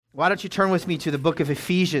Why don't you turn with me to the book of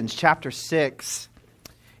Ephesians, chapter 6.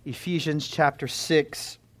 Ephesians, chapter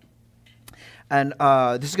 6. And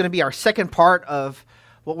this is going to be our second part of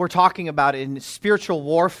what we're talking about in spiritual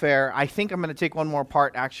warfare. I think I'm going to take one more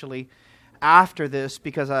part, actually, after this,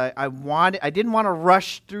 because I didn't want to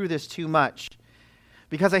rush through this too much,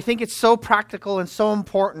 because I think it's so practical and so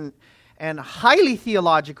important and highly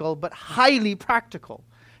theological, but highly practical.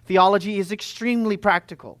 Theology is extremely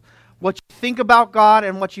practical. What you think about God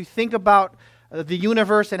and what you think about the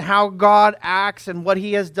universe and how God acts and what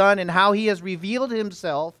He has done and how He has revealed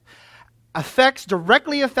Himself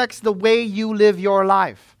directly affects the way you live your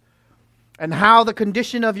life and how the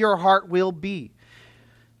condition of your heart will be.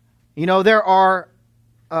 You know, there are,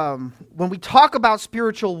 when we talk about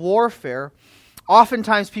spiritual warfare,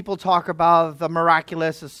 oftentimes people talk about the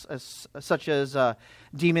miraculous, such as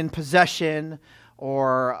demon possession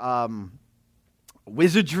or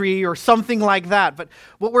wizardry or something like that. But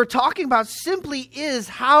what we're talking about simply is,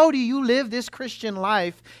 how do you live this Christian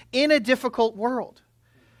life in a difficult world?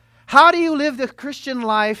 How do you live the Christian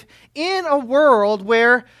life in a world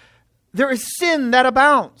where there is sin that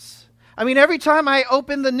abounds? I mean, every time I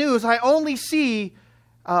open the news, I only see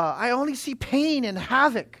pain and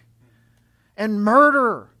havoc and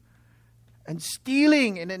murder and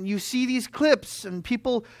stealing. And then you see these clips and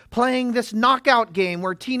people playing this knockout game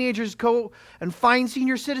where teenagers go and find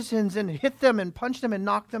senior citizens and hit them and punch them and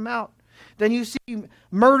knock them out. Then you see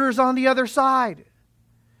murders on the other side.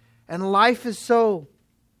 And life is so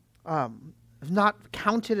not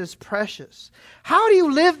counted as precious. How do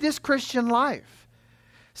you live this Christian life?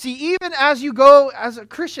 See, even as you go as a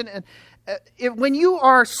Christian, and when you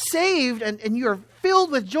are saved and you are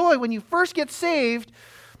filled with joy, when you first get saved,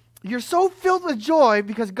 you're so filled with joy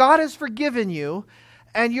because God has forgiven you,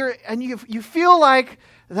 and you feel like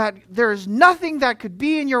that there's nothing that could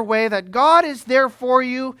be in your way, that God is there for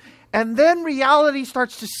you, and then reality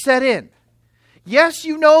starts to set in. Yes,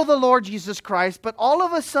 you know the Lord Jesus Christ, but all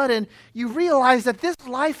of a sudden you realize that this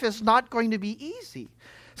life is not going to be easy.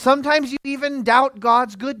 Sometimes you even doubt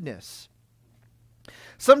God's goodness.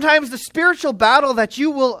 Sometimes the spiritual battle that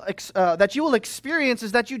you will experience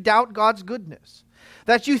is that you doubt God's goodness.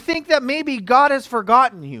 That you think that maybe God has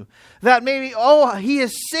forgotten you. That maybe, He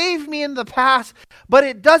has saved me in the past, but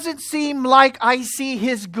it doesn't seem like I see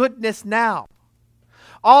His goodness now.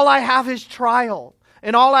 All I have is trial,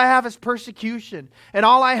 and all I have is persecution, and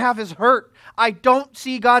all I have is hurt. I don't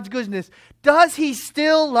see God's goodness. Does He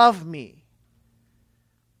still love me?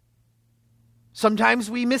 Sometimes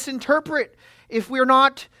we misinterpret if we're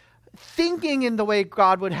not thinking in the way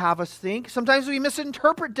God would have us think. Sometimes we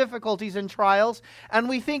misinterpret difficulties and trials, and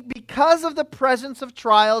we think because of the presence of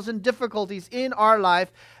trials and difficulties in our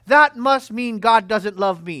life, that must mean God doesn't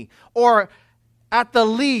love me. Or at the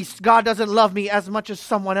least, God doesn't love me as much as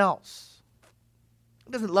someone else.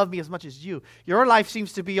 He doesn't love me as much as you. Your life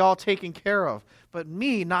seems to be all taken care of, but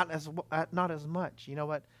me, not as much. You know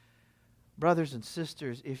what? Brothers and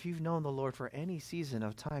sisters, if you've known the Lord for any season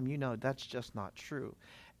of time, you know that's just not true.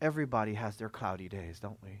 Everybody has their cloudy days,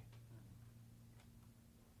 don't we?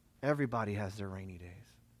 Everybody has their rainy days.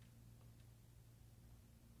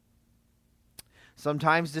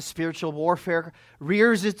 Sometimes this spiritual warfare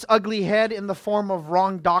rears its ugly head in the form of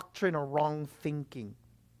wrong doctrine or wrong thinking.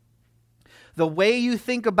 The way you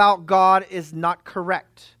think about God is not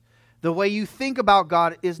correct. The way you think about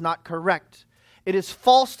God is not correct. It is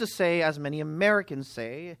false to say, as many Americans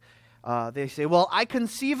say, they say, well, I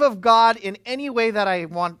conceive of God in any way that I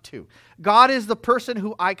want to. God is the person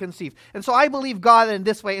who I conceive. And so I believe God in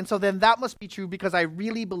this way, and so then that must be true because I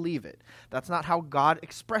really believe it. That's not how God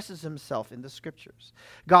expresses Himself in the Scriptures.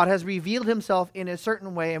 God has revealed Himself in a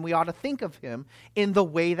certain way, and we ought to think of Him in the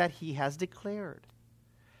way that He has declared.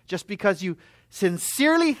 Just because you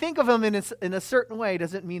sincerely think of Him in a certain way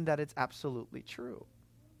doesn't mean that it's absolutely true.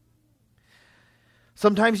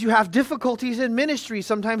 Sometimes you have difficulties in ministry.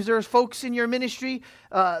 Sometimes there's folks in your ministry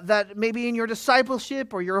that maybe in your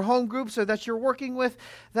discipleship or your home groups or that you're working with,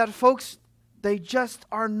 that folks, they just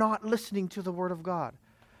are not listening to the Word of God.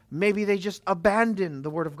 Maybe they just abandon the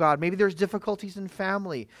Word of God. Maybe there's difficulties in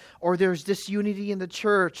family, or there's disunity in the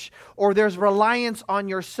church, or there's reliance on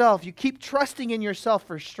yourself. You keep trusting in yourself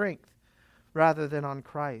for strength rather than on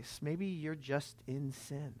Christ. Maybe you're just in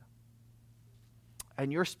sin.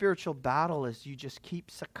 And your spiritual battle is you just keep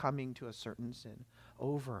succumbing to a certain sin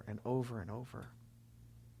over and over and over.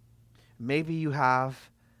 Maybe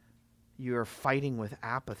you're fighting with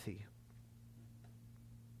apathy.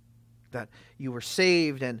 That you were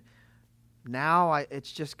saved and now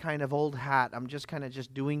it's just kind of old hat. I'm just kind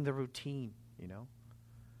of doing the routine,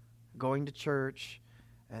 Going to church,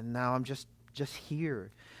 and now I'm just just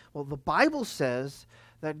here? Well, the Bible says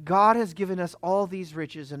that God has given us all these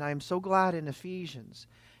riches, and I am so glad in Ephesians,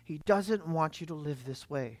 He doesn't want you to live this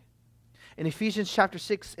way. In Ephesians chapter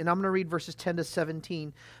 6, and I'm going to read verses 10 to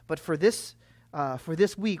 17, but for this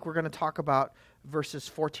week, we're going to talk about verses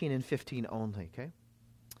 14 and 15 only, okay?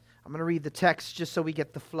 I'm going to read the text just so we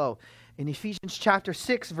get the flow. In Ephesians chapter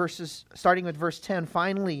 6, starting with verse 10,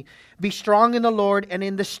 finally, be strong in the Lord and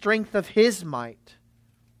in the strength of His might.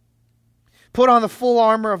 Put on the full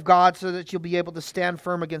armor of God so that you'll be able to stand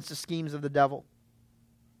firm against the schemes of the devil.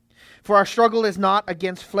 For our struggle is not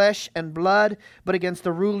against flesh and blood, but against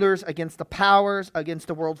the rulers, against the powers, against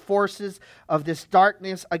the world forces of this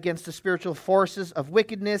darkness, against the spiritual forces of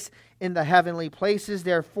wickedness in the heavenly places.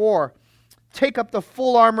 Therefore, take up the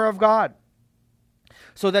full armor of God,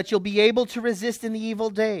 so that you'll be able to resist in the evil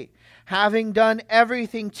day, having done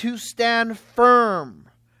everything to stand firm.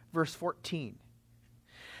 Verse 14.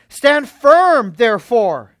 Stand firm,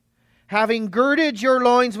 therefore, having girded your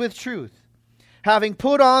loins with truth, having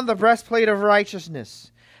put on the breastplate of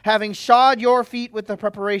righteousness, having shod your feet with the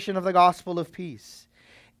preparation of the gospel of peace.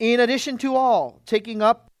 In addition to all, taking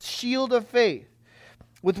up the shield of faith,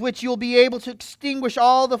 with which you'll be able to extinguish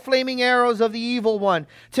all the flaming arrows of the evil one.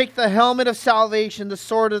 Take the helmet of salvation, the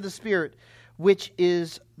sword of the Spirit, which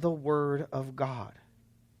is the Word of God.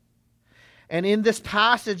 And in this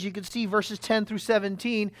passage, you can see verses 10 through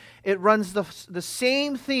 17, it runs the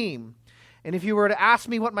same theme. And if you were to ask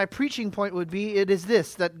me what my preaching point would be, it is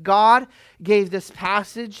this, that God gave this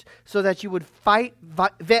passage so that you would fight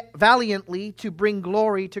valiantly to bring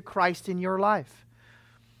glory to Christ in your life.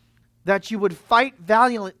 That you would fight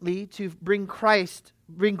valiantly to bring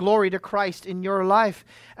glory to Christ in your life.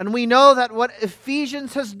 And we know that what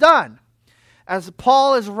Ephesians has done, as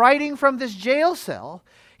Paul is writing from this jail cell,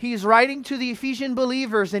 he's writing to the Ephesian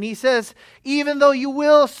believers, and he says, even though you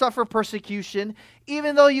will suffer persecution,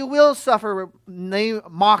 even though you will suffer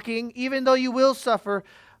mocking, even though you will suffer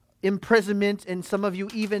imprisonment, and some of you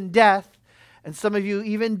even death, and some of you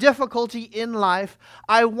even difficulty in life,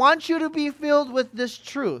 I want you to be filled with this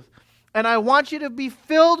truth. And I want you to be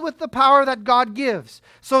filled with the power that God gives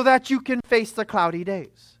so that you can face the cloudy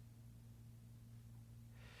days.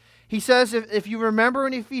 He says, if you remember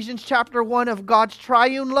in Ephesians chapter 1 of God's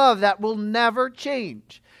triune love that will never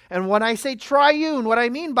change. And when I say triune, what I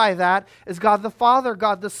mean by that is God the Father,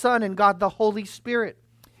 God the Son, and God the Holy Spirit.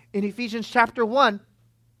 In Ephesians chapter 1,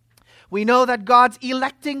 we know that God's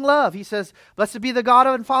electing love, He says, blessed be the God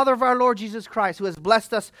and Father of our Lord Jesus Christ, who has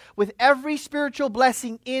blessed us with every spiritual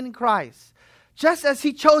blessing in Christ, just as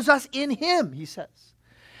He chose us in Him, He says.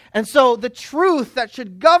 And so the truth that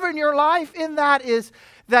should govern your life in that is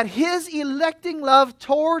that His electing love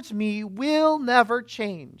towards me will never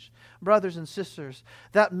change. Brothers and sisters,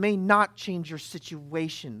 that may not change your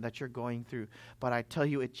situation that you're going through, but I tell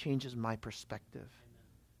you, it changes my perspective.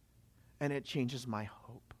 And it changes my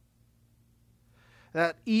hope.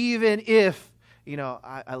 That even if,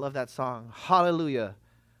 I love that song, Hallelujah,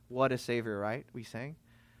 what a Savior, right? We sang.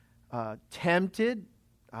 Tempted,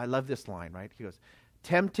 I love this line, right? He goes,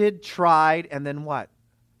 tempted, tried, and then what?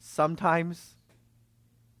 Sometimes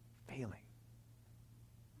failing.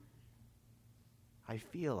 I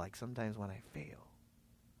feel like sometimes when I fail,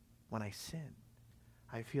 when I sin,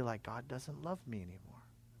 I feel like God doesn't love me anymore.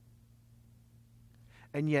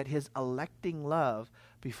 And yet His electing love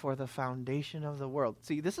before the foundation of the world.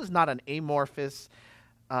 See, this is not an amorphous,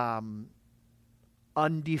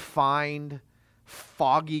 undefined,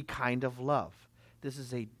 foggy kind of love. This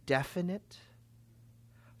is a definite,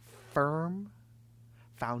 firm,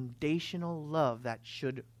 foundational love that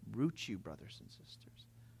should root you, brothers and sisters.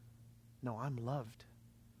 No, I'm loved.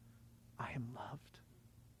 I am loved.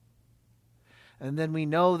 And then we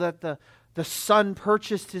know that the Son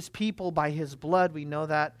purchased His people by His blood. We know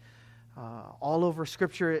that all over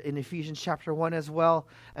Scripture in Ephesians chapter 1 as well.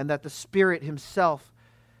 And that the Spirit Himself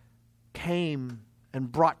came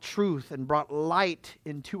and brought truth and brought light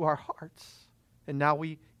into our hearts. And now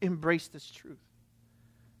we embrace this truth.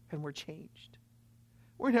 And we're changed.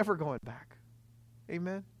 We're never going back.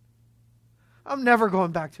 Amen? I'm never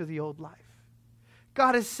going back to the old life.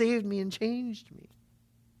 God has saved me and changed me.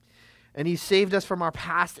 And He saved us from our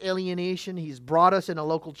past alienation. He's brought us in a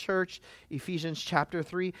local church, Ephesians chapter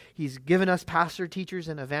 3. He's given us pastor, teachers,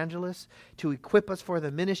 and evangelists to equip us for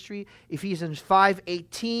the ministry. Ephesians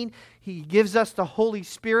 5:18, He gives us the Holy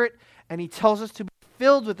Spirit, and He tells us to be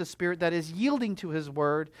filled with the Spirit that is yielding to His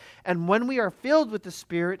Word. And when we are filled with the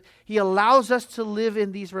Spirit, He allows us to live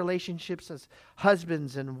in these relationships as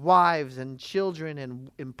husbands and wives and children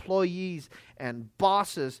and employees and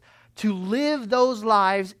bosses, to live those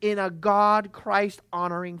lives in a God,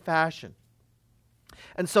 Christ-honoring fashion.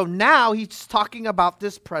 And so now he's talking about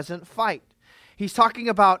this present fight. He's talking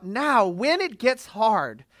about now, when it gets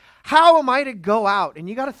hard, how am I to go out? And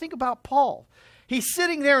you got to think about Paul. He's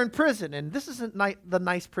sitting there in prison, and this isn't the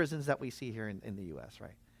nice prisons that we see here in the U.S.,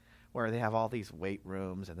 right? Where they have all these weight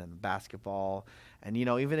rooms and then basketball. And,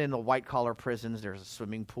 even in the white-collar prisons, there's a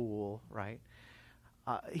swimming pool, right?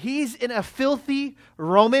 He's in a filthy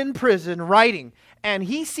Roman prison writing, and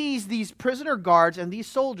he sees these prisoner guards and these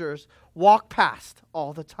soldiers walk past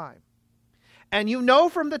all the time. And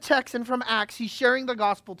from the text and from Acts, he's sharing the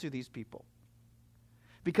gospel to these people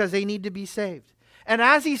because they need to be saved. And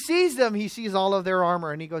as he sees them, he sees all of their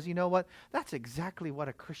armor, and he goes, you know what? That's exactly what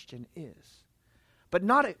a Christian is. But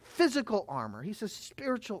not a physical armor. He says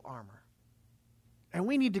spiritual armor. And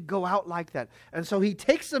we need to go out like that. And so he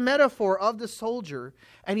takes the metaphor of the soldier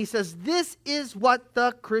and he says, this is what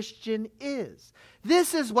the Christian is.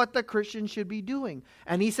 This is what the Christian should be doing.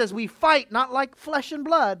 And he says, we fight not like flesh and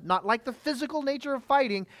blood, not like the physical nature of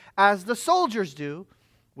fighting as the soldiers do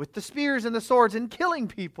with the spears and the swords and killing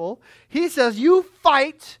people. He says, you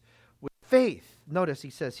fight with faith. Notice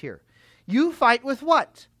he says here, you fight with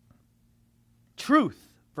what? Truth,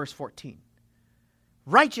 verse 14.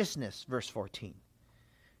 Righteousness, verse 14.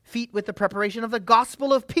 Feet with the preparation of the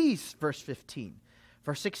gospel of peace, verse 15.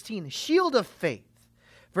 Verse 16, shield of faith.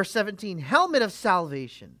 Verse 17, helmet of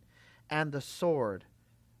salvation. And the sword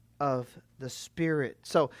of the Spirit.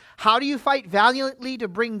 So, how do you fight valiantly to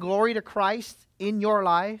bring glory to Christ in your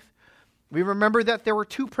life? We remember that there were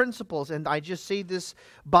two principles, and I just say this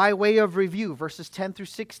by way of review. Verses 10 through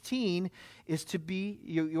 16 is to be,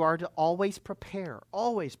 you are to always prepare,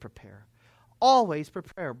 always prepare. Always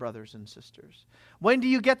prepare, brothers and sisters. When do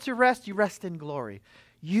you get to rest? You rest in glory.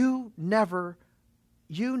 You never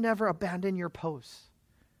abandon your posts.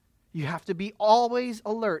 You have to be always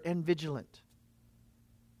alert and vigilant.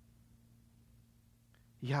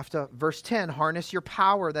 You have to, verse 10, harness your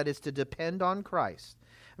power, that is to depend on Christ.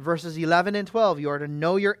 Verses 11 and 12, you are to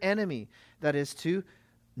know your enemy, that is to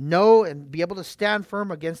know and be able to stand firm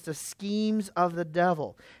against the schemes of the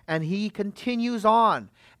devil. And he continues on,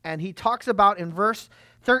 and he talks about in verse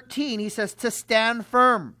 13, he says to stand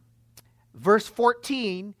firm. Verse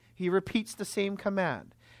 14, he repeats the same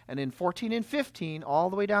command. And in 14 and 15, all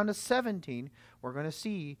the way down to 17, we're going to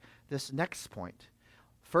see this next point.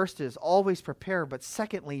 First is always prepare, but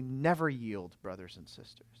secondly, never yield, brothers and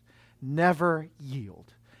sisters. Never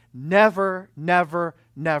yield. Never, never,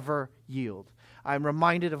 never yield. I'm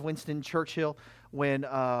reminded of Winston Churchill when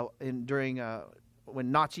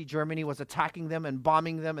Nazi Germany was attacking them and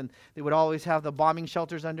bombing them, and they would always have the bombing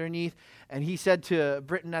shelters underneath. And he said to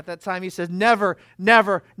Britain at that time, he says, never,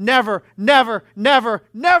 never, never, never, never,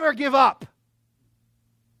 never give up.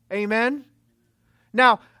 Amen?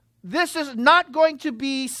 Now, this is not going to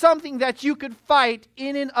be something that you could fight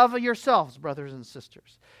in and of yourselves, brothers and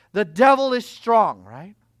sisters. The devil is strong,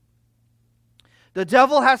 right? The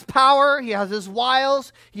devil has power, he has his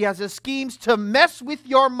wiles, he has his schemes to mess with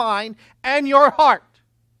your mind and your heart.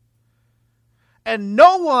 And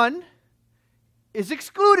no one is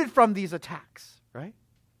excluded from these attacks, right?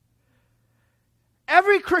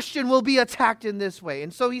 Every Christian will be attacked in this way.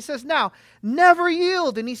 And so he says, now, never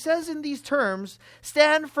yield. And he says in these terms,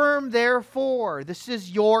 stand firm therefore. This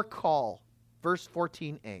is your call. Verse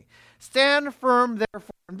 14a. Stand firm therefore.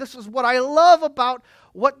 And this is what I love about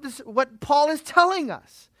what Paul is telling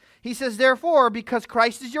us. He says, therefore, because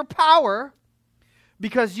Christ is your power,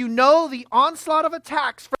 because you know the onslaught of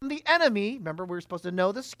attacks from the enemy, remember we're supposed to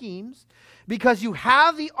know the schemes, because you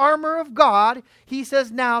have the armor of God, he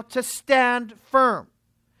says now to stand firm.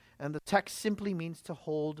 And the text simply means to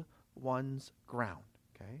hold one's ground.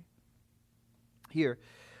 Okay? Here,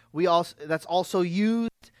 that's also used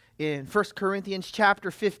in 1 Corinthians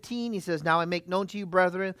chapter 15. He says, now I make known to you,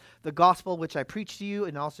 brethren, the gospel which I preached to you,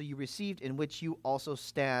 and also you received, in which you also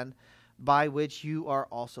stand, by which you are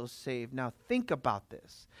also saved. Now think about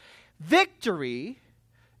this. Victory,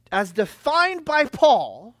 as defined by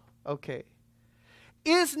Paul, okay,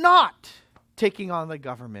 is not taking on the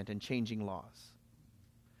government and changing laws.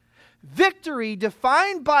 Victory,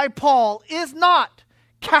 defined by Paul, is not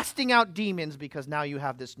casting out demons because now you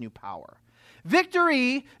have this new power.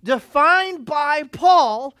 Victory, defined by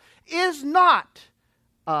Paul, is not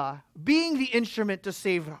being the instrument to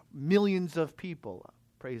save millions of people.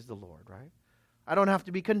 Praise the Lord, right? I don't have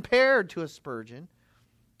to be compared to a Spurgeon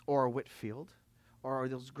or a Whitefield or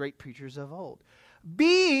those great preachers of old.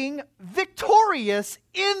 Being victorious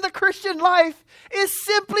in the Christian life is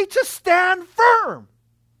simply to stand firm.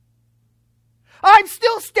 I'm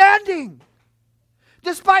still standing,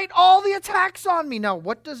 despite all the attacks on me. Now,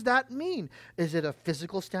 what does that mean? Is it a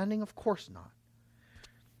physical standing? Of course not.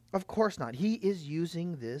 Of course not. He is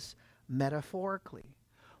using this metaphorically.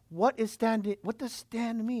 What does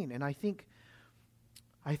stand mean? And I think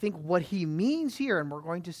what he means here, and we're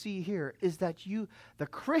going to see here, is that the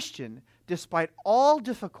Christian, despite all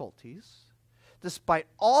difficulties, despite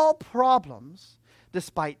all problems,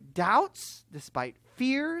 despite doubts, despite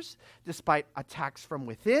fears, despite attacks from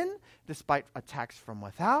within, despite attacks from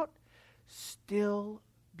without, still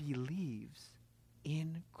believes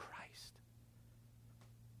in Christ.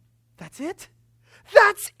 That's it?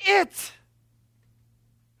 That's it!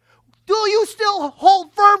 Do you still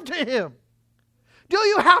hold firm to Him? Do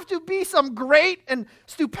you have to be some great and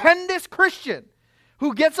stupendous Christian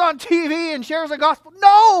who gets on TV and shares the gospel?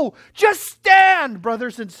 No! Just stand,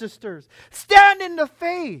 brothers and sisters. Stand in the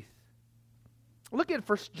faith. Look at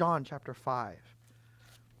 1 John chapter 5.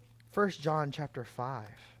 1 John chapter 5.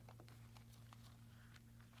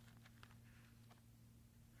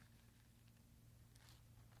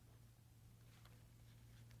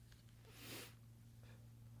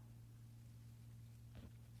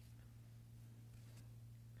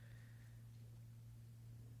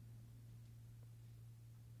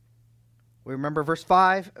 We remember verse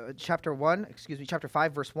 5, chapter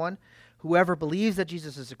 5, verse 1. Whoever believes that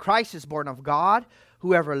Jesus is the Christ is born of God.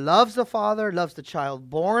 Whoever loves the Father loves the child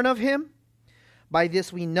born of Him. By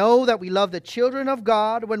this we know that we love the children of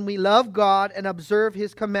God when we love God and observe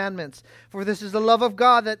His commandments. For this is the love of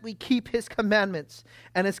God, that we keep His commandments,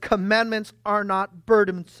 and His commandments are not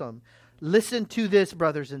burdensome. Listen to this,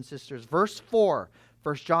 brothers and sisters. Verse 4,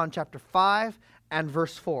 1 John chapter 5 and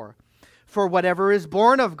verse 4. For whatever is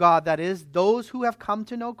born of God, that is, those who have come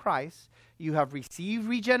to know Christ, you have received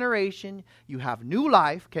regeneration, you have new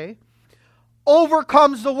life, okay,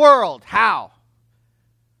 overcomes the world. How?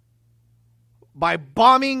 By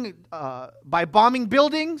bombing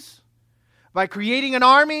buildings, by creating an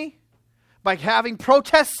army, by having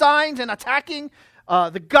protest signs and attacking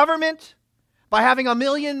the government, by having a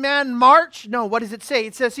 1,000,000-man march. No, what does it say?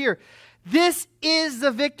 It says here, this is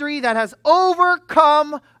the victory that has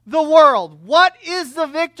overcome the world. What is the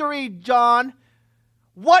victory, John?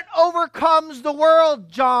 What overcomes the world,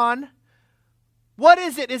 John? What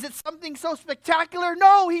is it? Is it something so spectacular?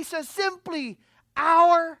 No, he says simply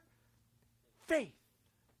our faith.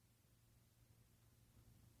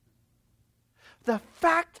 The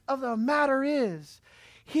fact of the matter is,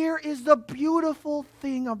 here is the beautiful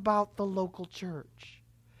thing about the local church.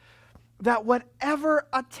 That whatever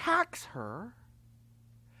attacks her,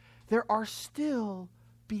 there are still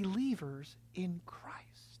believers in Christ.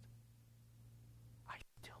 I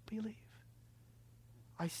still believe.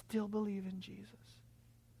 I still believe in Jesus.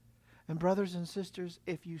 And brothers and sisters,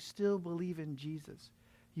 if you still believe in Jesus,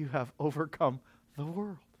 you have overcome the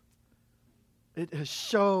world. It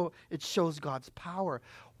shows God's power.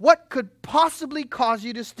 What could possibly cause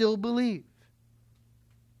you to still believe?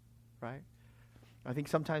 Right? I think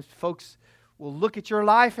sometimes folks will look at your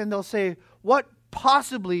life and they'll say, what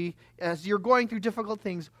possibly, as you're going through difficult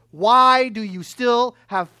things, why do you still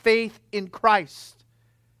have faith in Christ?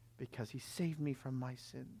 Because He saved me from my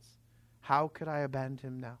sins. How could I abandon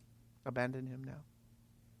Him now?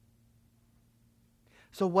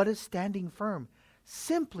 So what is standing firm?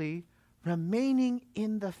 Simply remaining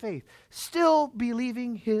in the faith. Still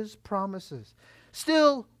believing His promises.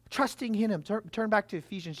 Still trusting in Him. Turn back to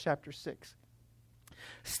Ephesians chapter 6.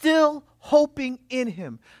 Still hoping in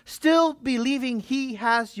Him. Still believing He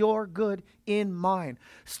has your good in mind.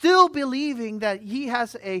 Still believing that He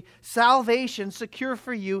has a salvation secure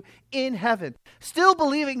for you in heaven. Still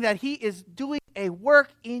believing that He is doing a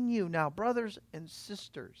work in you. Now, brothers and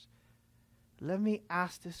sisters, let me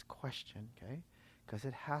ask this question, okay? Because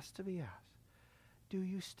it has to be asked. Do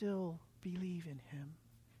you still believe in Him?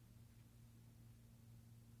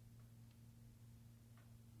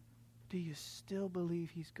 Do you still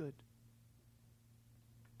believe He's good?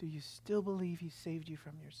 Do you still believe He saved you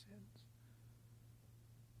from your sins?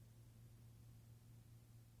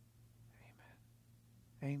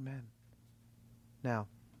 Amen. Amen. Now,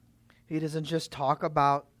 He doesn't just talk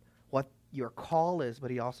about what your call is,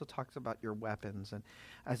 but He also talks about your weapons. And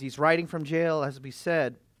as he's writing from jail, as we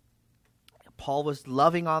said, Paul was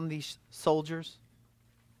loving on these soldiers.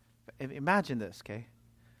 Imagine this, okay?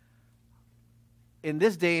 In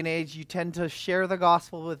this day and age, you tend to share the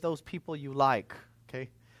gospel with those people you like,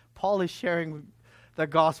 okay? Paul is sharing the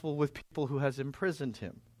gospel with people who has imprisoned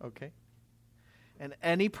him, okay? And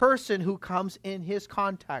any person who comes in his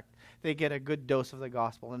contact, they get a good dose of the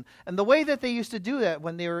gospel. And the way that they used to do that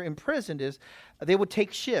when they were imprisoned is they would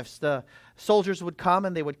take shifts. The soldiers would come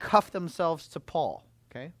and they would cuff themselves to Paul,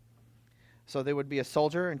 okay? So they would be a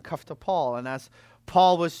soldier and cuffed to Paul. And as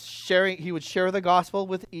Paul he would share the gospel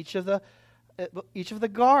with each of the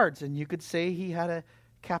guards, and you could say he had a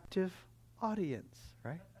captive audience,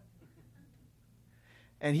 right?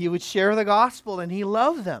 And he would share the gospel, and he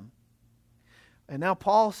loved them. And now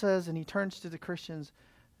Paul says, and he turns to the Christians,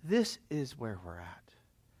 this is where we're at.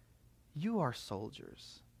 You are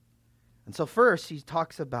soldiers. And so first he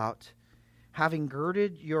talks about having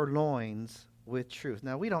girded your loins with truth.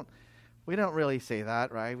 Now we don't really say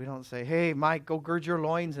that, right? We don't say, hey, Mike, go gird your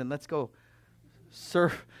loins and let's go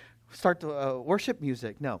start the worship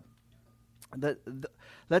music. No.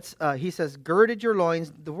 He says, girded your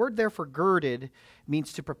loins. The word there for girded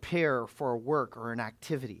means to prepare for a work or an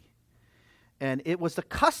activity. And it was the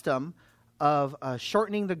custom of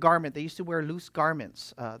shortening the garment. They used to wear loose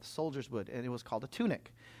garments, the soldiers would, and it was called a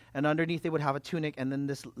tunic. And underneath they would have a tunic and then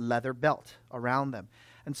this leather belt around them.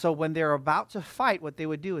 And so when they're about to fight, what they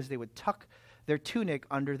would do is they would tuck their tunic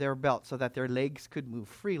under their belt so that their legs could move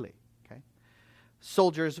freely. Okay?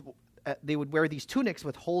 Soldiers, they would wear these tunics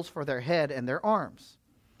with holes for their head and their arms.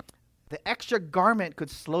 The extra garment could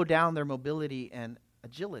slow down their mobility and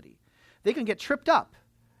agility. They can get tripped up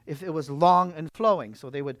if it was long and flowing, so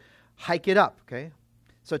they would hike it up. Okay,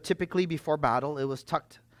 so typically before battle, it was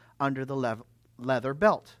tucked under the leather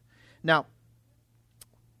belt. Now,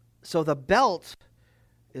 so the belt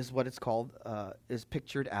is what it's called, is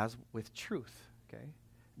pictured as with truth, okay?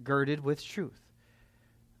 Girded with truth.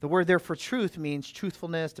 The word there for truth means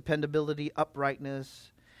truthfulness, dependability,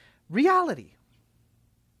 uprightness, reality.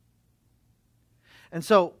 And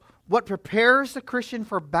so what prepares the Christian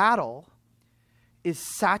for battle is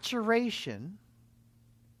saturation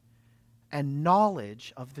and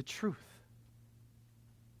knowledge of the truth.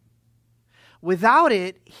 Without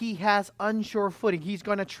it, he has unsure footing. He's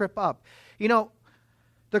going to trip up. You know,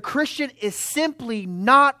 the Christian is simply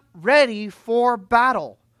not ready for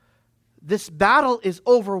battle. This battle is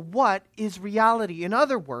over what is reality. In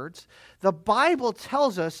other words, the Bible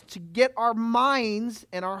tells us to get our minds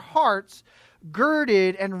and our hearts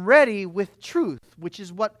girded and ready with truth, which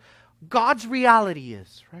is what God's reality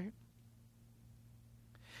is, right?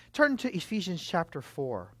 Turn to Ephesians chapter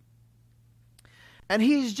 4. And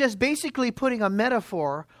he's just basically putting a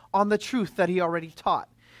metaphor on the truth that he already taught.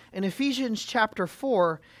 In Ephesians chapter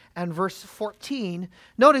 4 and verse 14,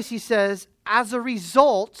 notice he says, as a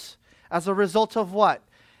result of what?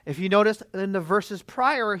 If you notice in the verses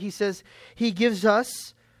prior, he says he gives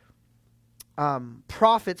us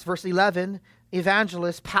prophets, verse 11,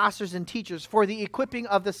 evangelists, pastors, and teachers for the equipping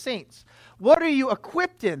of the saints. What are you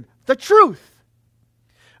equipped in? The truth.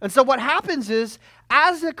 And so what happens is,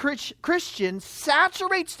 as a Christian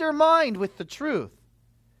saturates their mind with the truth,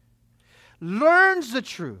 learns the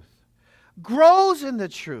truth, grows in the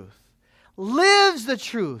truth, lives the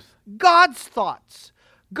truth, God's thoughts,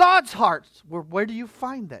 God's hearts, where do you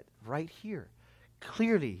find that? Right here.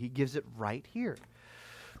 Clearly, he gives it right here.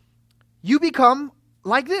 You become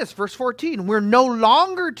like this, verse 14. We're no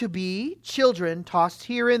longer to be children tossed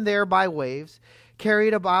here and there by waves,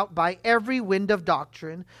 carried about by every wind of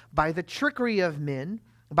doctrine, by the trickery of men,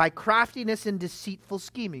 by craftiness and deceitful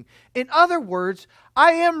scheming. In other words,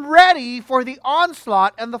 I am ready for the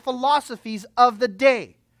onslaught and the philosophies of the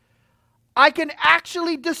day. I can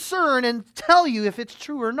actually discern and tell you if it's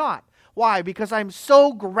true or not. Why? Because I'm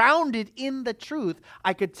so grounded in the truth,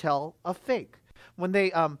 I could tell a fake. When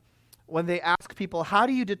they ask people, how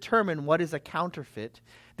do you determine what is a counterfeit?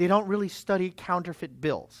 They don't really study counterfeit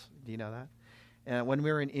bills. Do you know that? When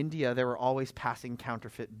we were in India, they were always passing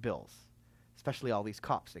counterfeit bills, especially all these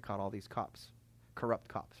cops. They caught all these cops, corrupt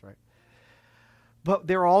cops, right? But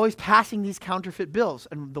they were always passing these counterfeit bills,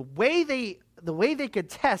 and the way they could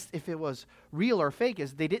test if it was real or fake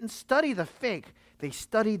is they didn't study the fake; they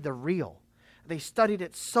studied the real. They studied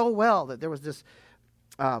it so well that there was this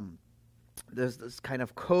kind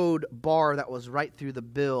of code bar that was right through the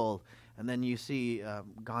bill. And then you see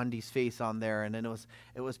Gandhi's face on there, and then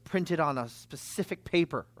it was printed on a specific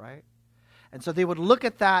paper, right? And so they would look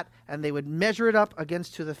at that, and they would measure it up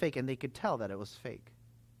against to the fake, and they could tell that it was fake.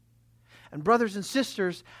 And brothers and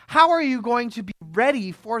sisters, how are you going to be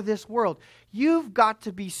ready for this world? You've got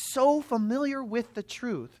to be so familiar with the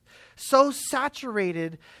truth, so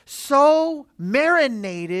saturated, so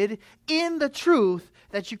marinated in the truth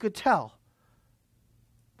that you could tell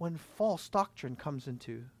when false doctrine comes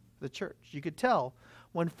into the church. You could tell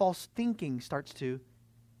when false thinking starts to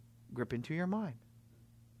grip into your mind.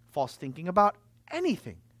 False thinking about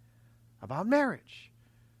anything, about marriage,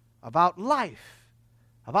 about life,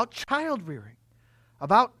 about child rearing,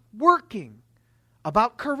 about working,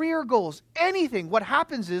 about career goals, anything. What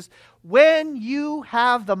happens is when you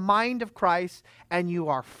have the mind of Christ and you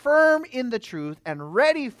are firm in the truth and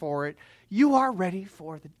ready for it, you are ready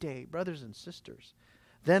for the day, brothers and sisters.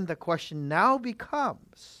 Then the question now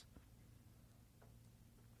becomes,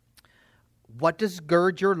 what does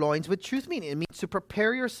gird your loins with truth mean? It means to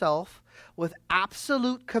prepare yourself with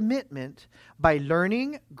absolute commitment by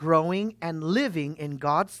learning, growing, and living in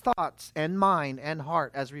God's thoughts and mind and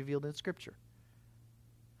heart as revealed in Scripture.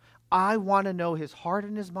 I want to know His heart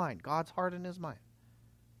and His mind, God's heart and His mind.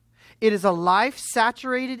 It is a life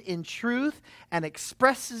saturated in truth and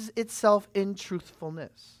expresses itself in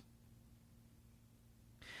truthfulness.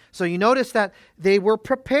 So you notice that they were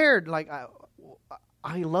prepared. Like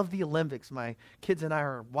I love the Olympics. My kids and I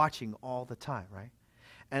are watching all the time, right?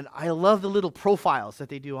 And I love the little profiles that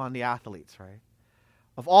they do on the athletes, right?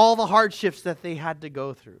 Of all the hardships that they had to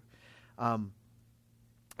go through.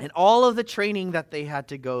 And all of the training that they had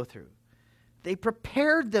to go through. They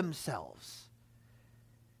prepared themselves.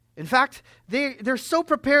 In fact, they're so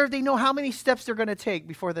prepared they know how many steps they're going to take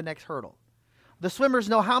before the next hurdle. The swimmers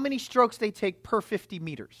know how many strokes they take per 50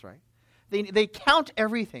 meters, right? They count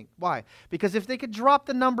everything. Why? Because if they could drop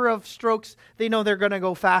the number of strokes, they know they're going to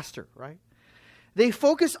go faster, right? They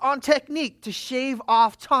focus on technique to shave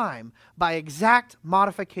off time by exact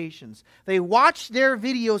modifications. They watch their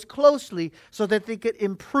videos closely so that they could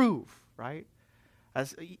improve, right?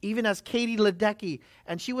 Even as Katie Ledecky,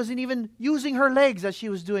 and she wasn't even using her legs as she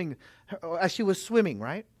was swimming,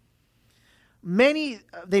 right?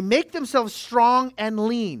 They make themselves strong and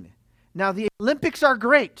lean. Now the Olympics are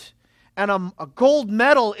great, and a gold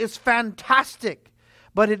medal is fantastic,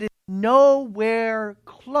 but it is nowhere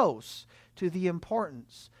close to the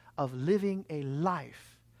importance of living a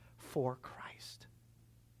life for Christ.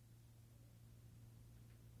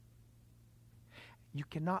 You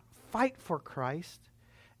cannot fight for Christ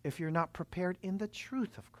if you're not prepared in the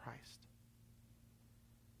truth of Christ.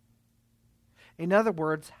 In other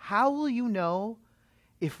words, how will you know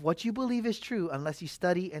if what you believe is true unless you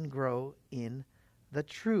study and grow in the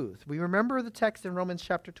truth? We remember the text in Romans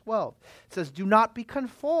chapter 12. It says, do not be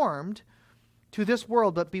conformed to this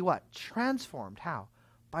world, but be what? Transformed. How?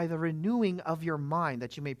 By the renewing of your mind,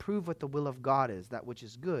 that you may prove what the will of God is, that which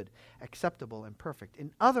is good, acceptable, and perfect.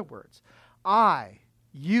 In other words,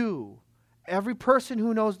 you, every person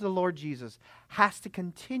who knows the Lord Jesus has to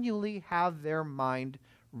continually have their mind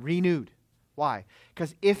renewed. Why?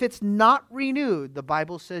 Because if it's not renewed, the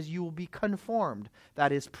Bible says you will be conformed,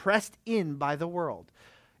 that is, pressed in by the world.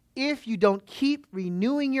 If you don't keep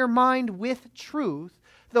renewing your mind with truth,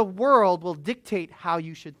 the world will dictate how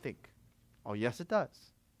you should think. Oh, yes, it does.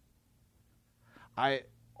 I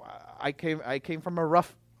came from a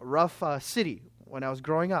rough city when I was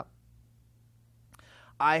growing up.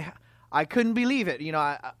 I couldn't believe it. You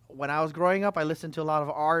know, when I was growing up, I listened to a lot of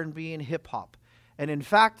R&B and hip hop, and in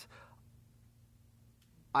fact,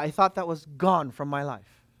 I thought that was gone from my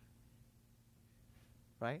life.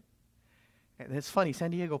 Right? And it's funny,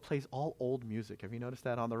 San Diego plays all old music. Have you noticed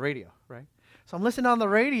that on the radio, right? So I'm listening on the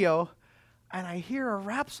radio, and I hear a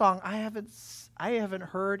rap song I haven't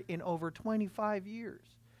heard in over 25 years.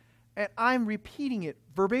 And I'm repeating it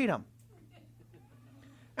verbatim.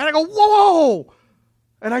 And I go, whoa!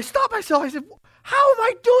 And I stop myself. I said, how am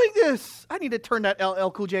I doing this? I need to turn that LL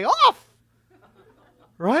Cool J off.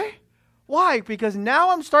 Right? Why? Because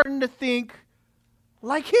now I'm starting to think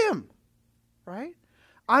like him. Right?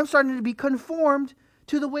 I'm starting to be conformed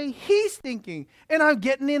to the way he's thinking. And I'm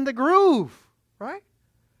getting in the groove. Right?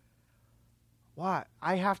 Why?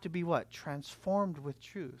 I have to be what? Transformed with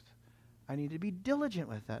truth. I need to be diligent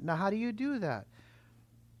with that. Now, how do you do that?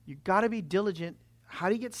 You got to be diligent. How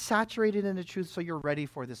do you get saturated in the truth so you're ready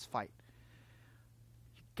for this fight?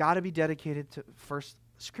 You got to be dedicated to first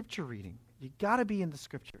scripture reading. You got to be in the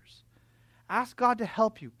scriptures. Ask God to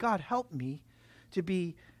help you. God, help me to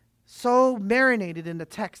be so marinated in the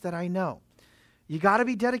text that I know. You got to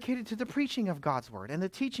be dedicated to the preaching of God's word and the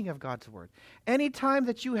teaching of God's word. Anytime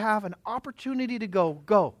that you have an opportunity to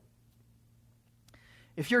go.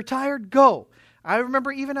 If you're tired, go. I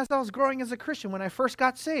remember even as I was growing as a Christian, when I first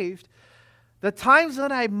got saved, the times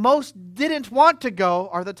when I most didn't want to go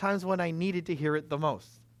are the times when I needed to hear it the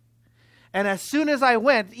most. And as soon as I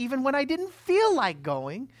went, even when I didn't feel like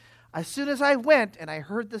going, as soon as I went and I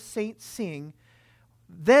heard the saints sing,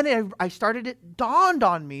 then it dawned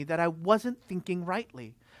on me that I wasn't thinking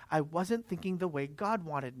rightly. I wasn't thinking the way God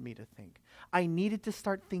wanted me to think. I needed to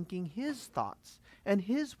start thinking His thoughts and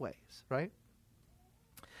His ways, right?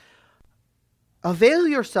 Avail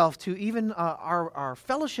yourself to even our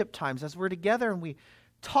fellowship times as we're together and we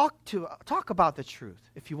talk about the truth.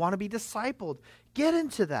 If you want to be discipled, get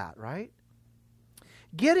into that, right?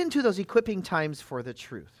 Get into those equipping times for the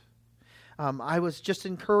truth. I was just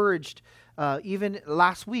encouraged, even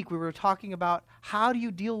last week we were talking about how do you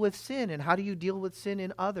deal with sin and how do you deal with sin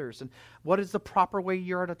in others and what is the proper way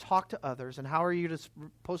you're to talk to others and how are you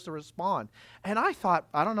supposed to respond. And I thought,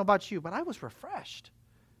 I don't know about you, but I was refreshed.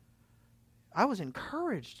 I was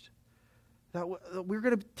encouraged that we're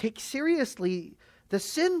going to take seriously the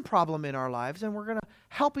sin problem in our lives and we're going to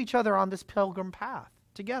help each other on this pilgrim path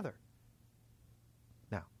together.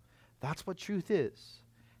 Now, that's what truth is.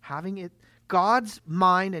 Having it, God's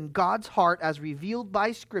mind and God's heart as revealed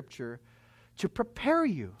by Scripture to prepare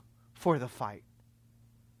you for the fight.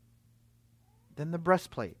 Then the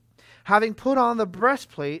breastplate. Having put on the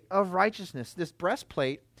breastplate of righteousness. This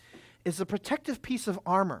breastplate is a protective piece of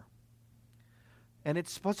armor. And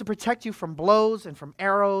it's supposed to protect you from blows and from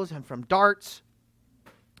arrows and from darts.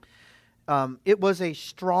 It was a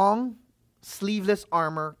strong, sleeveless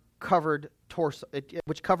armor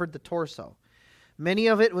which covered the torso. Many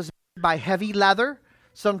of it was made by heavy leather.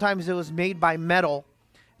 Sometimes it was made by metal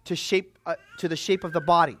to the shape of the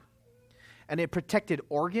body. And it protected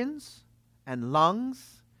organs and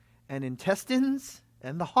lungs and intestines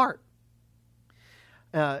and the heart.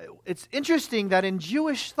 It's interesting that in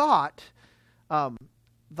Jewish thought,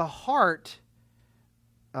 the heart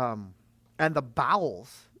and the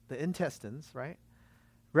bowels, the intestines, right,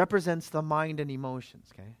 represents the mind and emotions,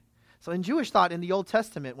 okay? So in Jewish thought, in the Old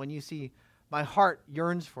Testament, when you see my heart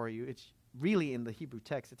yearns for you, it's really in the Hebrew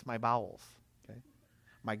text, it's my bowels, okay?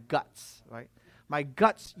 My guts, right? My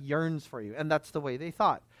guts yearns for you. And that's the way they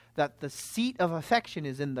thought, that the seat of affection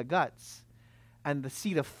is in the guts and the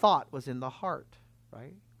seat of thought was in the heart,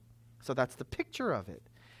 right? So that's the picture of it.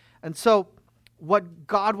 And so what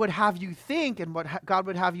God would have you think and what God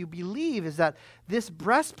would have you believe is that this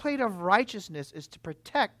breastplate of righteousness is to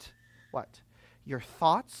protect what? Your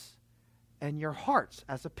thoughts and your hearts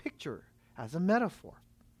as a picture, as a metaphor.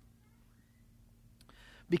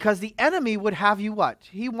 Because the enemy would have you what?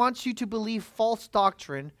 He wants you to believe false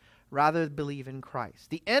doctrine rather than believe in Christ.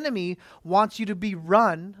 The enemy wants you to be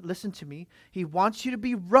run, listen to me, he wants you to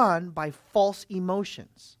be run by false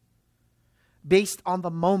emotions based on the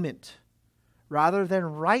moment rather than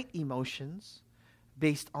right emotions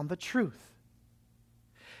based on the truth.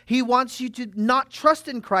 He wants you to not trust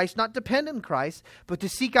in Christ, not depend on Christ, but to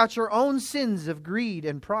seek out your own sins of greed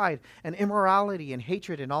and pride and immorality and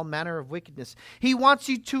hatred and all manner of wickedness. He wants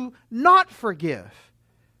you to not forgive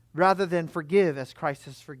rather than forgive as Christ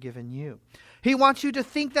has forgiven you. He wants you to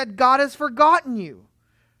think that God has forgotten you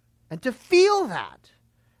and to feel that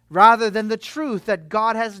rather than the truth that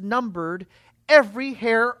God has numbered every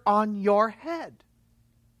hair on your head.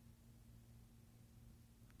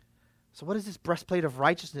 So what is this breastplate of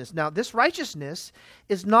righteousness? Now, this righteousness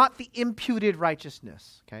is not the imputed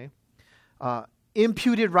righteousness, okay?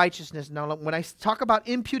 Imputed righteousness. Now, when I talk about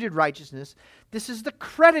imputed righteousness, this is the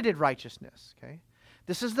credited righteousness, okay?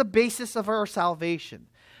 This is the basis of our salvation.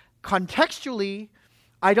 Contextually,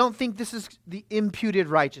 I don't think this is the imputed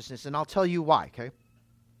righteousness, and I'll tell you why, okay?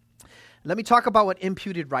 Let me talk about what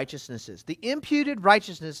imputed righteousness is. The imputed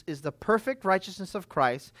righteousness is the perfect righteousness of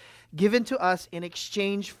Christ given to us in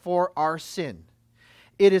exchange for our sin.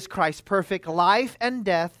 It is Christ's perfect life and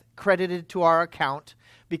death credited to our account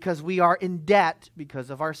because we are in debt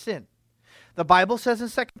because of our sin. The Bible says in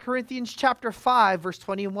 2 Corinthians chapter 5, verse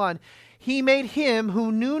 21, He made him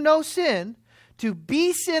who knew no sin to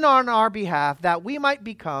be sin on our behalf, that we might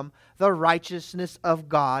become the righteousness of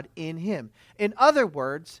God in him. In other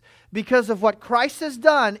words, because of what Christ has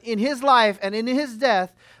done in his life and in his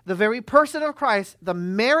death, the very person of Christ, the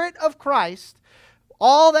merit of Christ,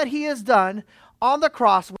 all that he has done on the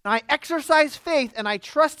cross, when I exercise faith and I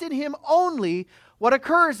trust in him only, what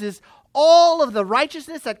occurs is all of the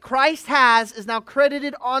righteousness that Christ has is now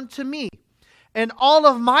credited onto me. And all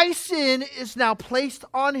of my sin is now placed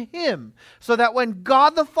on him. So that when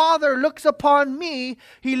God the Father looks upon me,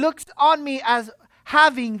 he looks on me as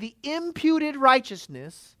having the imputed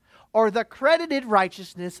righteousness or the credited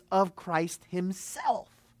righteousness of Christ himself.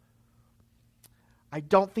 I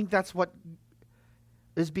don't think that's what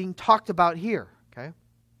is being talked about here, okay?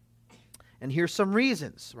 And here's some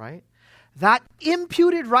reasons, right? That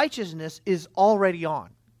imputed righteousness is already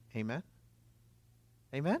on. Amen?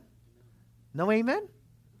 Amen? No amen?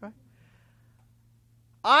 Right?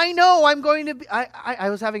 I know I'm going to be... I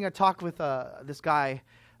was having a talk with this guy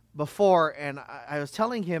before, and I was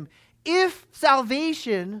telling him, if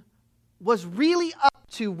salvation was really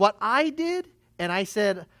up to what I did, and I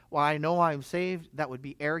said, well, I know I'm saved, that would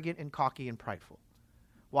be arrogant and cocky and prideful.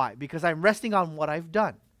 Why? Because I'm resting on what I've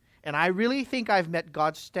done. And I really think I've met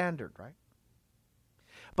God's standard, right?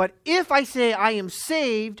 But if I say I am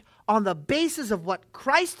saved on the basis of what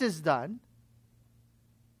Christ has done,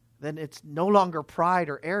 then it's no longer pride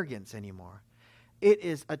or arrogance anymore. It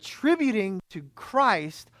is attributing to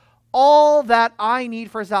Christ all that I need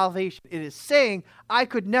for salvation. It is saying I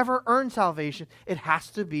could never earn salvation. It has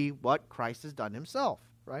to be what Christ has done himself,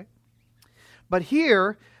 right? But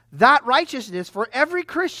here, that righteousness for every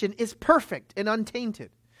Christian is perfect and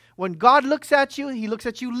untainted. When God looks at you, he looks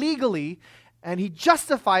at you legally, and he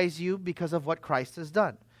justifies you because of what Christ has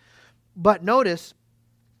done. But notice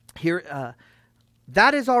here,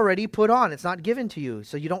 that is already put on. It's not given to you,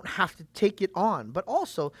 so you don't have to take it on. But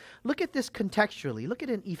also, look at this contextually. Look at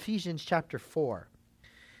it in Ephesians chapter 4.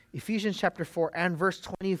 Ephesians chapter 4 and verse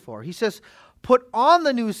 24. He says, put on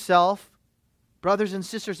the new self. Brothers and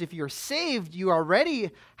sisters, if you're saved, you already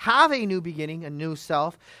have a new beginning, a new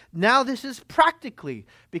self. Now this is practically,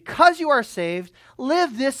 because you are saved,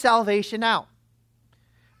 live this salvation out.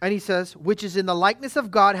 And he says, which is in the likeness of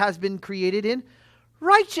God, has been created in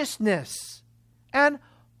righteousness and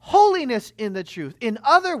holiness in the truth. In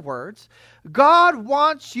other words, God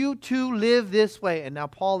wants you to live this way. And now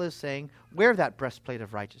Paul is saying, wear that breastplate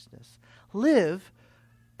of righteousness. Live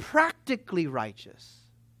practically righteous.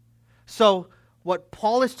 So, what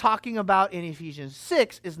Paul is talking about in Ephesians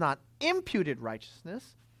 6 is not imputed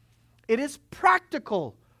righteousness. It is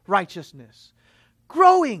practical righteousness.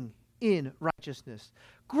 Growing in righteousness.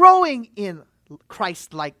 Growing in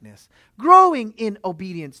Christ-likeness. Growing in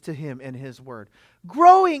obedience to him and his word.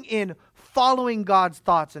 Growing in following God's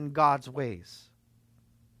thoughts and God's ways.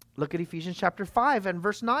 Look at Ephesians chapter 5 and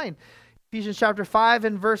verse 9. Ephesians chapter 5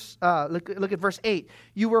 and verse, look at verse 8.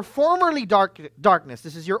 You were formerly darkness.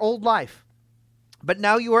 This is your old life. But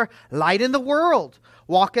now you are light in the world.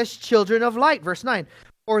 Walk as children of light. Verse 9.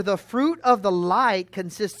 For the fruit of the light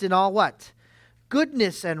consists in all what?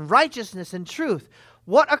 Goodness and righteousness and truth.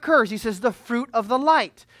 What occurs? He says the fruit of the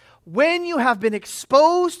light. When you have been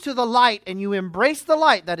exposed to the light and you embrace the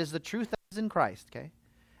light, that is the truth that is in Christ, okay?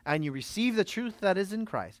 And you receive the truth that is in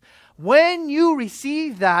Christ. When you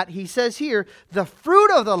receive that, he says here, the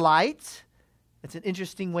fruit of the light, it's an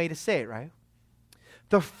interesting way to say it, right?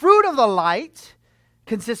 The fruit of the light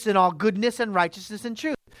consists in all goodness and righteousness and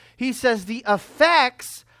truth. He says the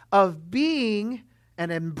effects of being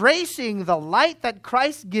and embracing the light that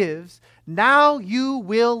Christ gives, now you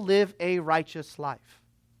will live a righteous life.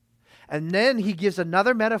 And then he gives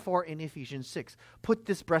another metaphor in Ephesians 6. Put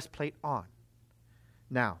this breastplate on.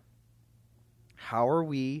 Now, how are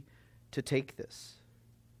we to take this?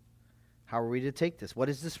 How are we to take this? What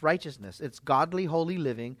is this righteousness? It's godly, holy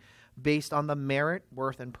living based on the merit,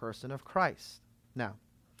 worth, and person of Christ. Now,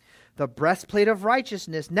 the breastplate of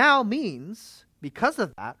righteousness now means, because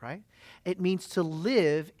of that, right? It means to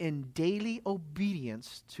live in daily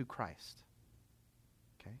obedience to Christ.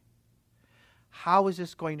 Okay? How is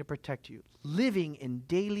this going to protect you? Living in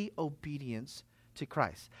daily obedience to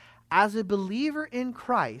Christ. As a believer in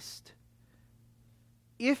Christ,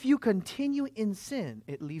 if you continue in sin,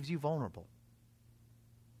 it leaves you vulnerable.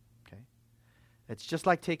 Okay? It's just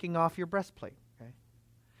like taking off your breastplate. Okay?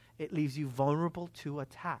 It leaves you vulnerable to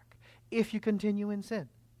attack if you continue in sin.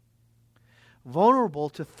 Vulnerable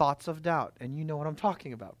to thoughts of doubt. And you know what I'm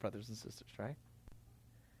talking about, brothers and sisters, right?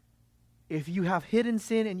 If you have hidden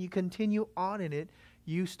sin and you continue on in it,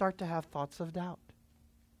 you start to have thoughts of doubt.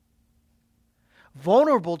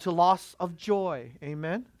 Vulnerable to loss of joy.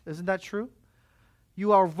 Amen? Isn't that true?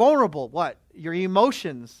 You are vulnerable. What? Your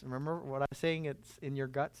emotions. Remember what I'm saying? It's in your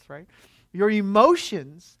guts, right? Your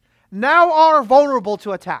emotions now are vulnerable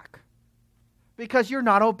to attack because you're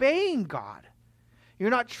not obeying God. You're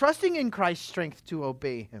not trusting in Christ's strength to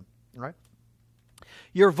obey him, right?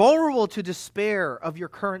 You're vulnerable to despair of your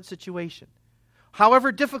current situation.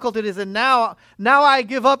 However difficult it is, and now I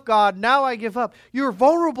give up, God, now I give up. You're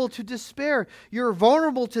vulnerable to despair. You're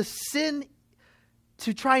vulnerable to sin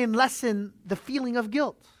to try and lessen the feeling of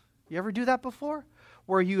guilt. You ever do that before?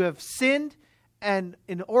 Where you have sinned, and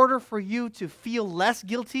in order for you to feel less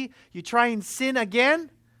guilty, you try and sin again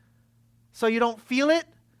so you don't feel it.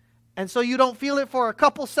 And so you don't feel it for a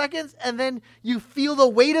couple seconds, and then you feel the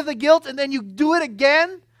weight of the guilt, and then you do it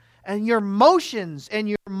again, and your emotions and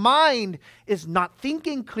your mind is not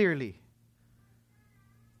thinking clearly.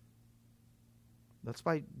 That's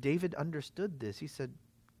why David understood this. He said,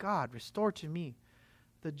 God, restore to me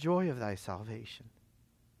the joy of thy salvation.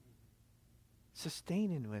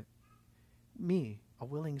 Sustain in me a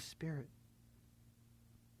willing spirit.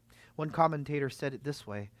 One commentator said it this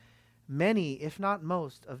way: many, if not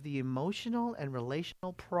most, of the emotional and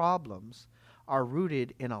relational problems are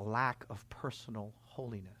rooted in a lack of personal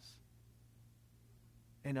holiness.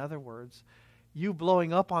 In other words, you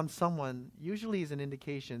blowing up on someone usually is an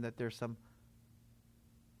indication that there's some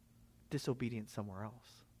disobedience somewhere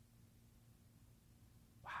else.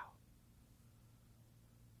 Wow.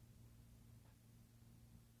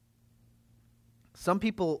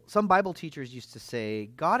 Some Bible teachers used to say,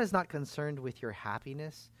 God is not concerned with your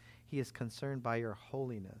happiness. He is concerned by your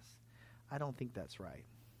holiness. I don't think that's right.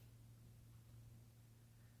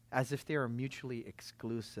 As if they are mutually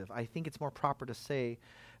exclusive. I think it's more proper to say,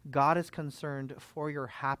 God is concerned for your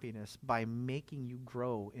happiness by making you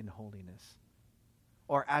grow in holiness.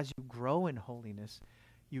 Or as you grow in holiness,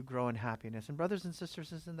 you grow in happiness. And brothers and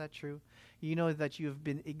sisters, isn't that true? You know that you have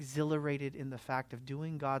been exhilarated in the fact of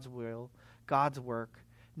doing God's will, God's work,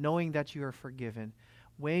 knowing that you are forgiven.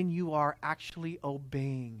 When you are actually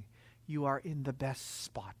obeying, you are in the best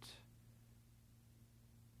spot.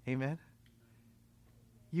 Amen?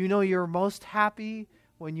 You know you're most happy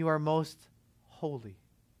when you are most holy.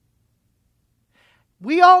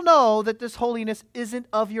 We all know that this holiness isn't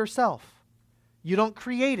of yourself. You don't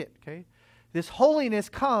create it, okay? This holiness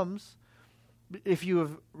comes if you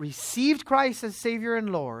have received Christ as Savior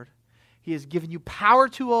and Lord. He has given you power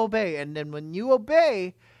to obey. And then when you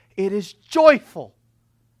obey, it is joyful.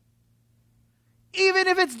 Even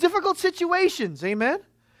if it's difficult situations, amen?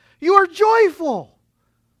 You are joyful.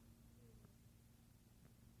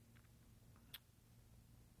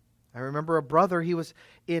 I remember a brother, he was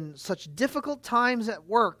in such difficult times at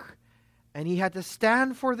work, and he had to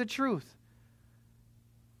stand for the truth.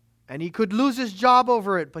 And he could lose his job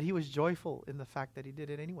over it, but he was joyful in the fact that he did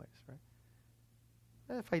it anyways,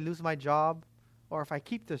 right? If I lose my job, or if I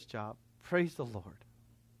keep this job, praise the Lord.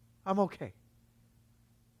 I'm okay.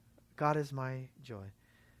 God is my joy.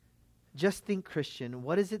 Just think, Christian,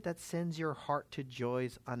 what is it that sends your heart to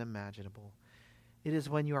joys unimaginable? It is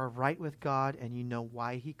when you are right with God and you know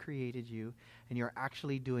why He created you and you're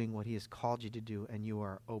actually doing what He has called you to do and you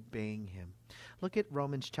are obeying Him. Look at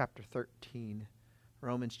Romans chapter 13.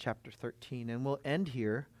 Romans chapter 13. And we'll end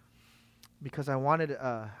here because I want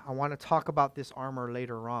to talk about this armor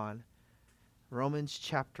later on. Romans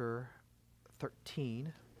chapter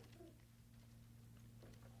 13.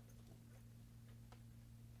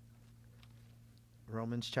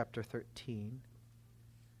 Romans chapter 13.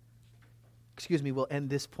 We'll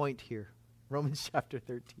end this point here. Romans chapter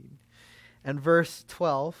 13. And verse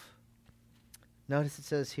 12. Notice it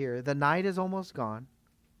says here, the night is almost gone.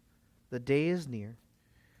 The day is near.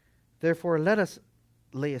 Therefore, let us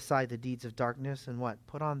lay aside the deeds of darkness and what?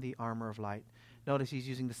 Put on the armor of light. Notice he's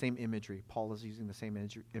using the same imagery. Paul is using the same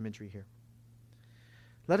imagery here.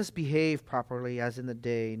 Let us behave properly as in the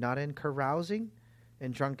day, not in carousing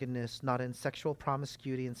and drunkenness, not in sexual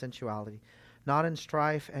promiscuity and sensuality, not in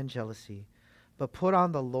strife and jealousy, but put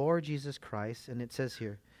on the Lord Jesus Christ. And it says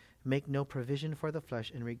here, make no provision for the flesh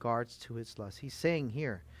in regards to its lust. He's saying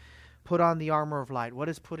here, put on the armor of light. What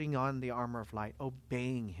is putting on the armor of light?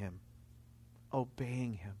 Obeying Him.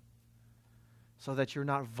 Obeying Him. So that you're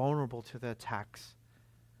not vulnerable to the attacks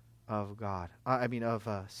of God.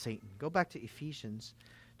 Of Satan. Go back to Ephesians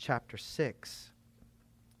chapter 6.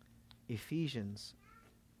 Ephesians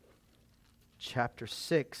chapter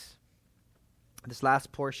 6. This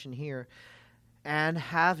last portion here. And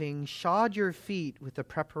having shod your feet with the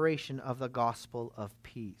preparation of the gospel of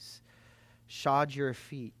peace. Shod your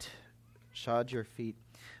feet. Shod your feet.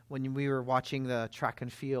 When we were watching the track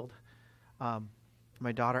and field,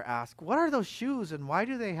 my daughter asked, what are those shoes and why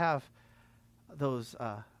do they have those,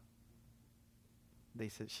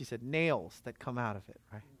 she said, nails that come out of it,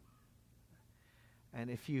 right? And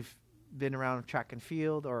if you've been around track and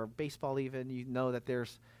field or baseball even, you know that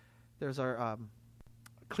there's our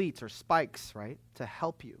cleats or spikes, right, to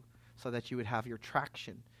help you so that you would have your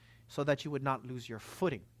traction, so that you would not lose your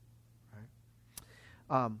footing,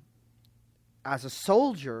 right? As a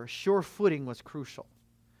soldier, sure footing was crucial.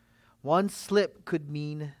 One slip could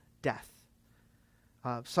mean death.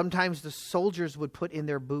 Sometimes the soldiers would put in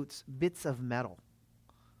their boots bits of metal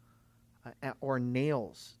or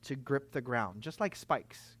nails to grip the ground, just like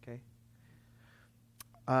spikes, okay?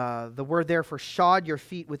 The word there for shod your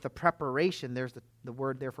feet with the preparation, there's the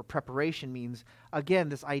word there for preparation means, again,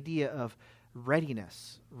 this idea of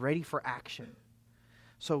readiness, ready for action.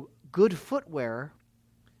 So good footwear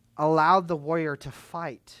allowed the warrior to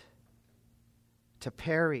fight, to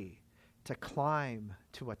parry, to climb,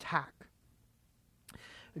 to attack.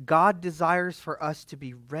 God desires for us to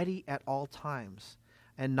be ready at all times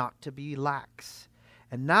and not to be lax.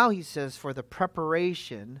 And now He says for the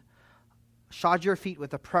preparation, shod your feet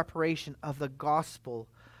with the preparation of the gospel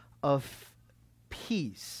of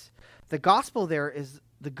peace. The gospel there is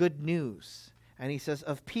the good news. And he says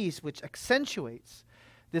of peace, which accentuates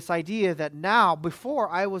this idea that now, before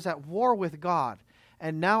I was at war with God,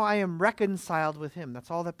 and now I am reconciled with him.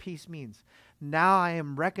 That's all that peace means. Now I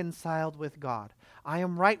am reconciled with God. I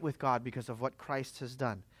am right with God because of what Christ has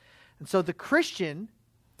done. And so the Christian,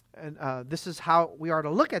 and this is how we are to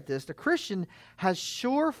look at this, the Christian has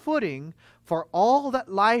sure footing for all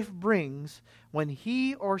that life brings when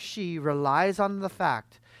he or she relies on the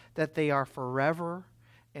fact that they are forever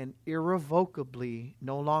and irrevocably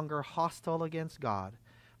no longer hostile against God,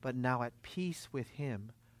 but now at peace with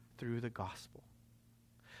him through the gospel.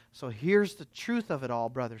 So here's the truth of it all,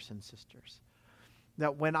 brothers and sisters.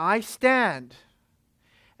 That when I stand,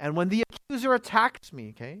 and when the accuser attacks me,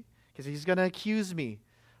 okay, because he's going to accuse me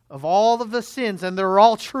of all of the sins, and they're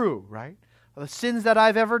all true, right? The sins that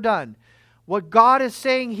I've ever done. What God is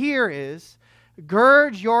saying here is,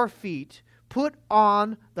 gird your feet, put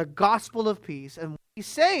on the gospel of peace. And what he's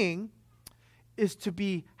saying is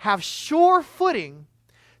to have sure footing,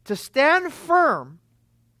 to stand firm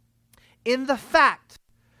in the fact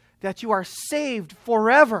that you are saved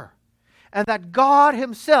forever, and that God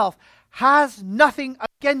himself has nothing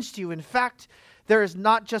against you. In fact, there is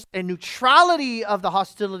not just a neutrality of the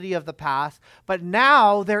hostility of the past, but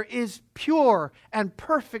now there is pure and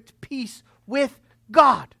perfect peace with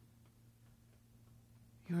God.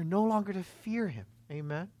 You are no longer to fear him.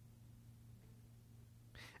 Amen?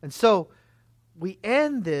 And so, we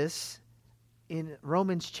end this in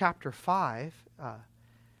Romans chapter 5.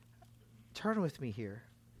 Turn with me here.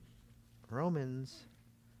 Romans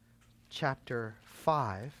chapter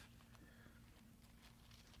 5.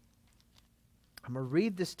 I'm going to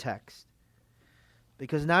read this text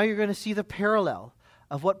because now you're going to see the parallel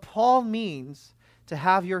of what Paul means to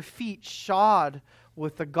have your feet shod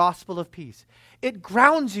with the gospel of peace. It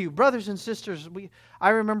grounds you, brothers and sisters. I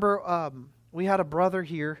remember we had a brother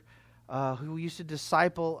here who used to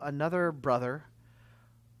disciple another brother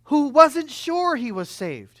who wasn't sure he was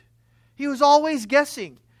saved. He was always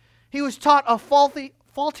guessing. He was taught a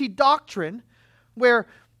faulty doctrine where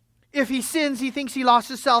if he sins, he thinks he lost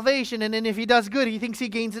his salvation, and then if he does good, he thinks he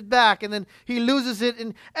gains it back, and then he loses it,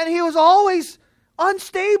 and he was always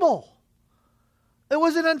unstable. It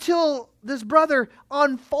wasn't until this brother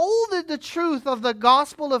unfolded the truth of the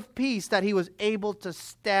gospel of peace that he was able to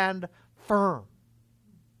stand firm.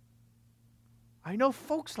 I know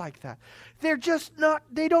folks like that. They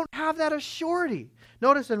don't have that assurity.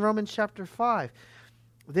 Notice in Romans chapter 5,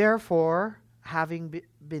 therefore, having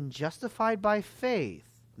been justified by faith,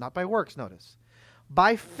 not by works, notice,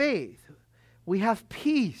 by faith, we have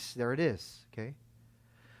peace, there it is, okay,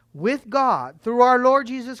 with God through our Lord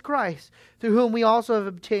Jesus Christ, through whom we also have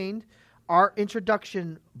obtained our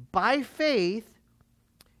introduction by faith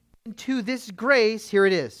into this grace, here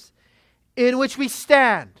it is, in which we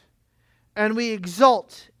stand, and we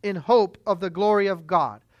exult in hope of the glory of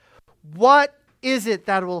God. What is it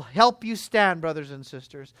that will help you stand, brothers and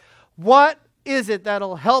sisters? What is it that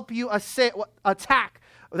will help you attack?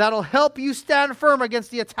 That'll help you stand firm against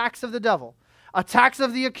the attacks of the devil, attacks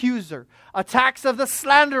of the accuser, attacks of the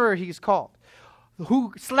slanderer, he's called,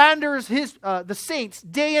 who slanders the saints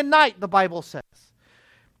day and night, the Bible says.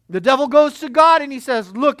 The devil goes to God and he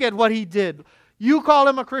says, look at what he did. You call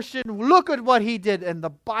him a Christian, look at what he did. And the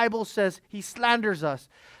Bible says he slanders us.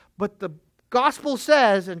 But the gospel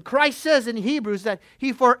says, and Christ says in Hebrews, that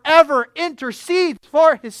he forever intercedes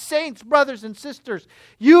for his saints, brothers and sisters.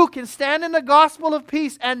 You can stand in the gospel of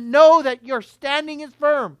peace and know that your standing is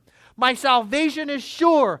firm. My salvation is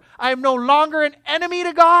sure. I am no longer an enemy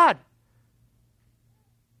to God.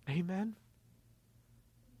 Amen.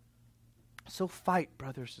 So fight,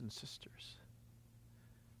 brothers and sisters.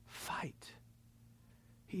 Fight.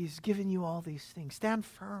 He's given you all these things. Stand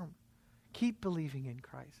firm. Keep believing in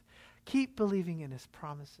Christ. Keep believing in his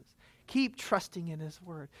promises. Keep trusting in his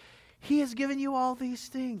word. He has given you all these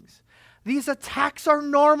things. These attacks are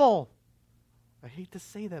normal. I hate to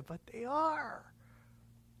say that, but they are.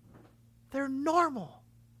 They're normal.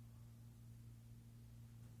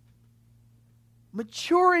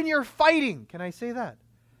 Mature in your fighting. Can I say that?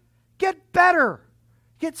 Get better.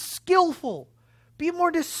 Get skillful. Be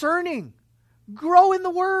more discerning. Grow in the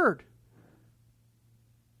word.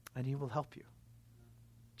 And he will help you.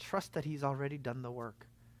 Trust that he's already done the work.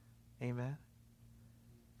 Amen.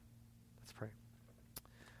 Let's pray.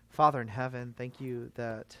 Father in heaven, thank you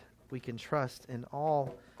that we can trust in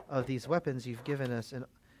all of these weapons you've given us.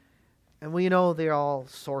 And we know they're all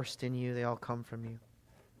sourced in you. They all come from you.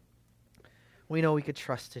 We know we could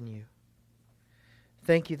trust in you.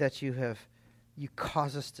 Thank you that you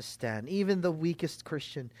cause us to stand. Even the weakest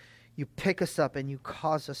Christian, you pick us up and you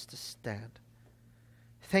cause us to stand.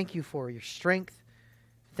 Thank you for your strength.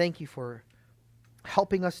 Thank you for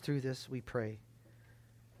helping us through this, we pray.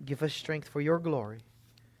 Give us strength for your glory.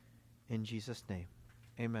 In Jesus' name,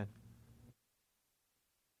 amen.